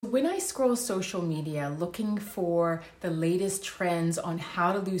when I scroll social media looking for the latest trends on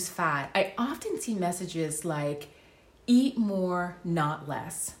how to lose fat, I often see messages like, eat more, not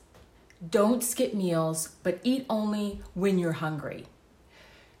less. Don't skip meals, but eat only when you're hungry.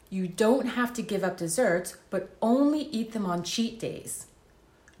 You don't have to give up desserts, but only eat them on cheat days.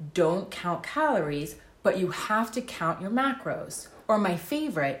 Don't count calories, but you have to count your macros. Or my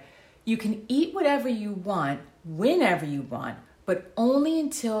favorite, you can eat whatever you want, whenever you want, but only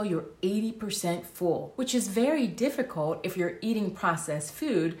until you're 80% full, which is very difficult if you're eating processed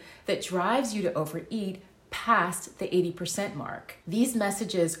food that drives you to overeat past the 80% mark. These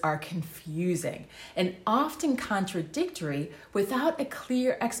messages are confusing and often contradictory without a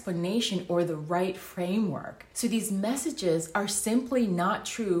clear explanation or the right framework. So these messages are simply not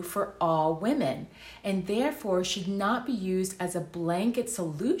true for all women and therefore should not be used as a blanket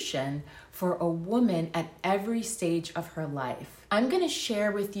solution for a woman at every stage of her life. I'm going to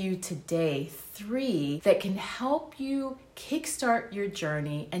share with you today 3 that can help you kickstart your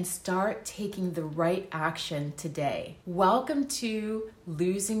journey and start taking the right action today. Welcome to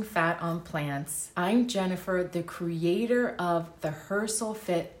Losing Fat on Plants. I'm Jennifer, the creator of the Hercel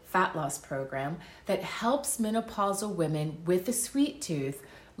Fit Fat Loss Program that helps menopausal women with a sweet tooth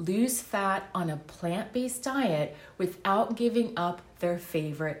lose fat on a plant-based diet without giving up their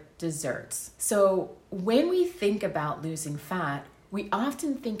favorite desserts. So when we think about losing fat, we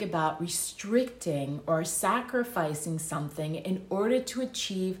often think about restricting or sacrificing something in order to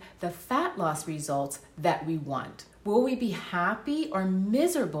achieve the fat loss results that we want. Will we be happy or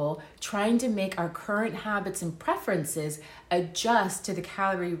miserable trying to make our current habits and preferences adjust to the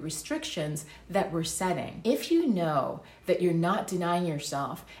calorie restrictions that we're setting? If you know that you're not denying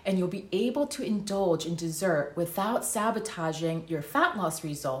yourself and you'll be able to indulge in dessert without sabotaging your fat loss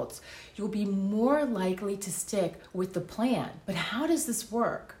results, you'll be more likely to stick with the plan. But how does this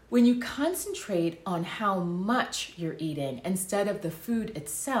work? When you concentrate on how much you're eating instead of the food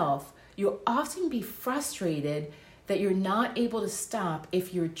itself, you'll often be frustrated that you're not able to stop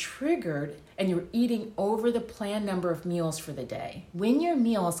if you're triggered and you're eating over the planned number of meals for the day. When your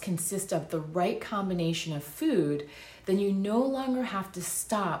meals consist of the right combination of food, then you no longer have to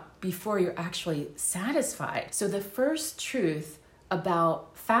stop before you're actually satisfied. So the first truth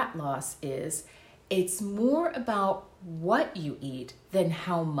about fat loss is it's more about what you eat than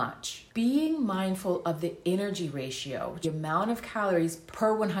how much. Being mindful of the energy ratio, the amount of calories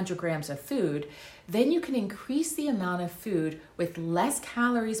per 100 grams of food, then you can increase the amount of food with less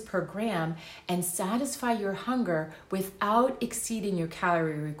calories per gram and satisfy your hunger without exceeding your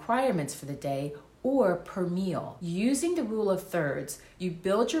calorie requirements for the day or per meal. Using the rule of thirds, you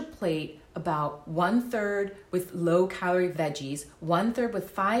build your plate about 1/3 with low-calorie veggies, 1/3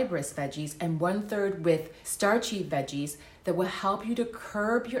 with fibrous veggies, and 1/3 with starchy veggies that will help you to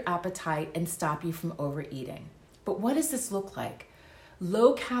curb your appetite and stop you from overeating. But what does this look like?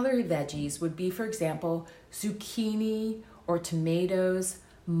 Low-calorie veggies would be, for example, zucchini or tomatoes,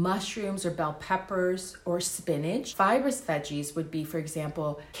 mushrooms or bell peppers, or spinach. Fibrous veggies would be, for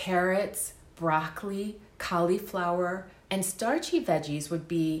example, carrots, broccoli, cauliflower, and starchy veggies would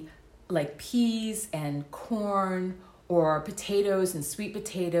be like peas and corn, or potatoes and sweet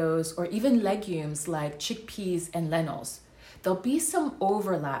potatoes, or even legumes like chickpeas and lentils. There'll be some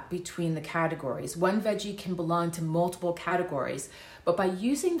overlap between the categories. One veggie can belong to multiple categories, but by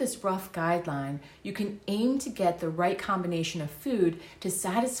using this rough guideline, you can aim to get the right combination of food to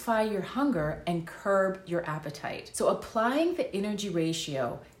satisfy your hunger and curb your appetite. So applying the energy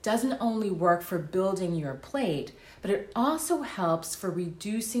ratio doesn't only work for building your plate, but it also helps for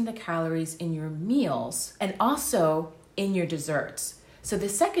reducing the calories in your meals and also in your desserts. So the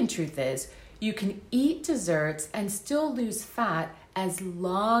second truth is, you can eat desserts and still lose fat as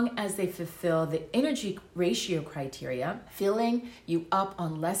long as they fulfill the energy ratio criteria, filling you up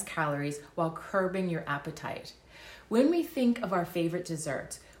on less calories while curbing your appetite. When we think of our favorite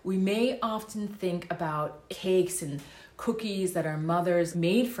desserts, we may often think about cakes and cookies that our mothers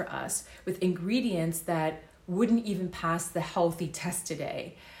made for us with ingredients that wouldn't even pass the healthy test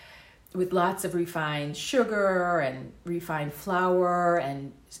today, with lots of refined sugar and refined flour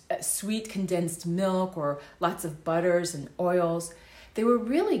and sweet condensed milk or lots of butters and oils. They were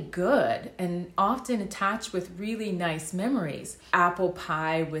really good and often attached with really nice memories. Apple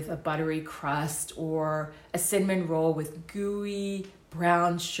pie with a buttery crust, or a cinnamon roll with gooey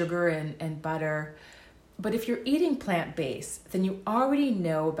brown sugar and butter. But if you're eating plant-based, then you already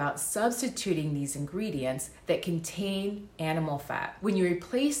know about substituting these ingredients that contain animal fat. When you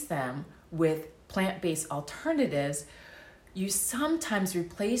replace them with plant-based alternatives, you sometimes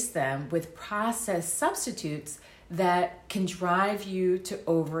replace them with processed substitutes that can drive you to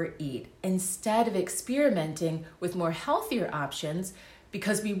overeat instead of experimenting with more healthier options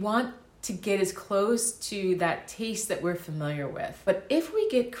because we want to get as close to that taste that we're familiar with. But if we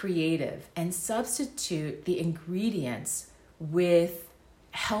get creative and substitute the ingredients with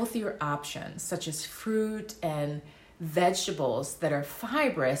healthier options, such as fruit and vegetables that are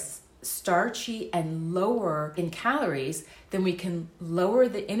fibrous, starchy, and lower in calories, then we can lower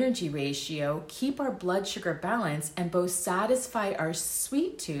the energy ratio, keep our blood sugar balanced, and both satisfy our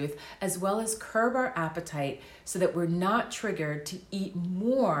sweet tooth as well as curb our appetite so that we're not triggered to eat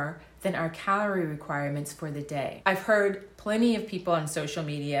more than our calorie requirements for the day. I've heard plenty of people on social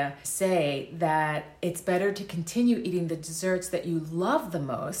media say that it's better to continue eating the desserts that you love the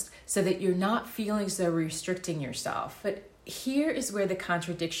most so that you're not feeling as though restricting yourself. But here is where the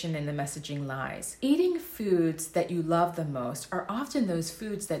contradiction in the messaging lies. Eating foods that you love the most are often those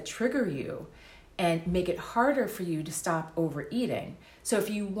foods that trigger you and make it harder for you to stop overeating. So if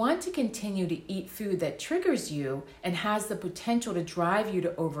you want to continue to eat food that triggers you and has the potential to drive you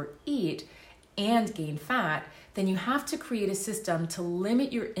to overeat and gain fat, then you have to create a system to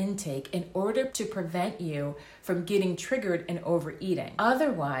limit your intake in order to prevent you from getting triggered and overeating.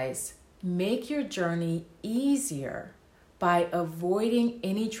 Otherwise, make your journey easier by avoiding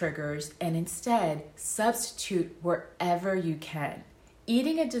any triggers and instead substitute wherever you can.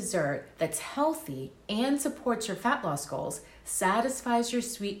 Eating a dessert that's healthy and supports your fat loss goals satisfies your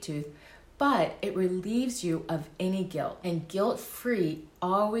sweet tooth, but it relieves you of any guilt. And guilt-free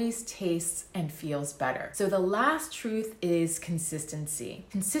always tastes and feels better. So the last truth is consistency.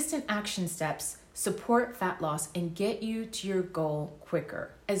 Consistent action steps support fat loss and get you to your goal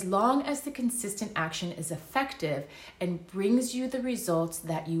quicker. As long as the consistent action is effective and brings you the results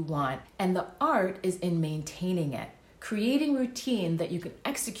that you want, and the art is in maintaining it. Creating routine that you can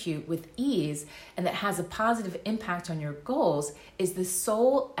execute with ease and that has a positive impact on your goals is the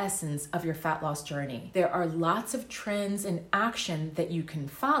sole essence of your fat loss journey. There are lots of trends and action that you can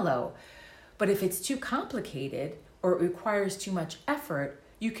follow, but if it's too complicated or it requires too much effort,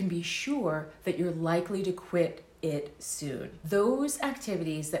 you can be sure that you're likely to quit it soon. Those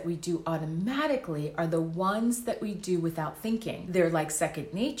activities that we do automatically are the ones that we do without thinking. They're like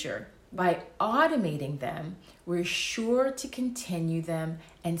second nature. By automating them, we're sure to continue them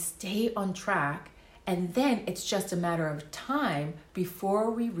and stay on track, and then it's just a matter of time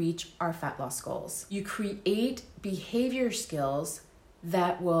before we reach our fat loss goals. You create behavior skills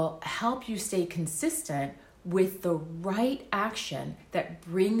that will help you stay consistent with the right action that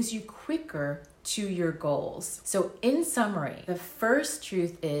brings you quicker to your goals. So in summary, the first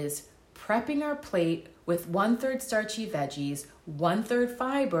truth is prepping our plate with 1/3 starchy veggies, 1/3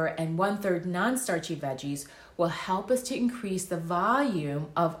 fiber, and 1/3 non-starchy veggies will help us to increase the volume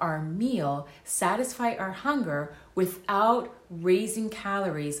of our meal, satisfy our hunger without raising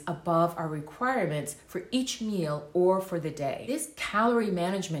calories above our requirements for each meal or for the day. This calorie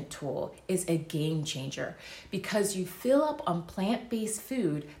management tool is a game changer because you fill up on plant-based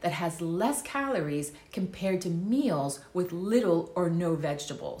food that has less calories compared to meals with little or no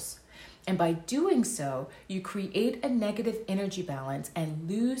vegetables. And by doing so, you create a negative energy balance and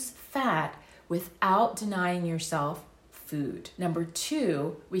lose fat without denying yourself food. Number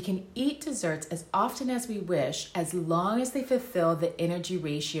 2, we can eat desserts as often as we wish as long as they fulfill the energy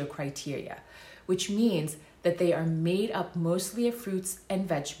ratio criteria, which means that they are made up mostly of fruits and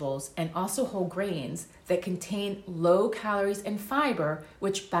vegetables and also whole grains that contain low calories and fiber,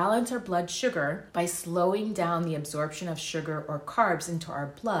 which balance our blood sugar by slowing down the absorption of sugar or carbs into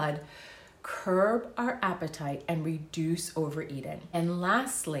our blood, curb our appetite, and reduce overeating. And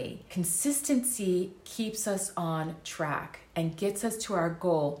lastly, consistency keeps us on track and gets us to our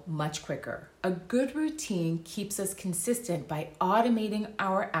goal much quicker. A good routine keeps us consistent by automating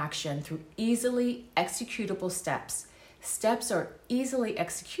our action through easily executable steps. Steps are easily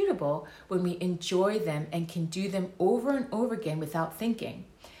executable when we enjoy them and can do them over and over again without thinking.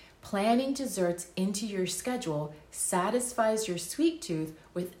 Planning desserts into your schedule satisfies your sweet tooth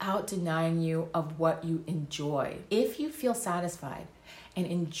without denying you of what you enjoy. If you feel satisfied and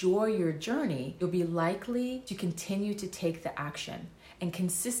enjoy your journey, you'll be likely to continue to take the action. And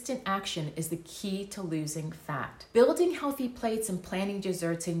consistent action is the key to losing fat. Building healthy plates and planning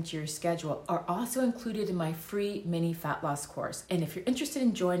desserts into your schedule are also included in my free mini fat loss course. And if you're interested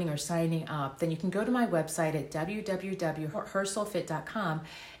in joining or signing up, then you can go to my website at www.hersoulfit.com,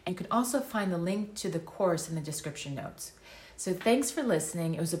 and you can also find the link to the course in the description notes. So thanks for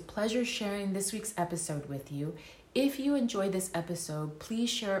listening. It was a pleasure sharing this week's episode with you. If you enjoyed this episode, please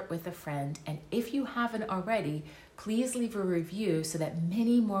share it with a friend. And if you haven't already, please leave a review so that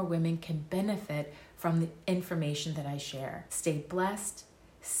many more women can benefit from the information that I share. Stay blessed,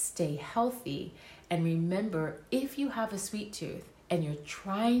 stay healthy, and remember, if you have a sweet tooth and you're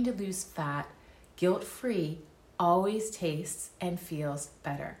trying to lose fat, guilt-free always tastes and feels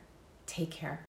better. Take care.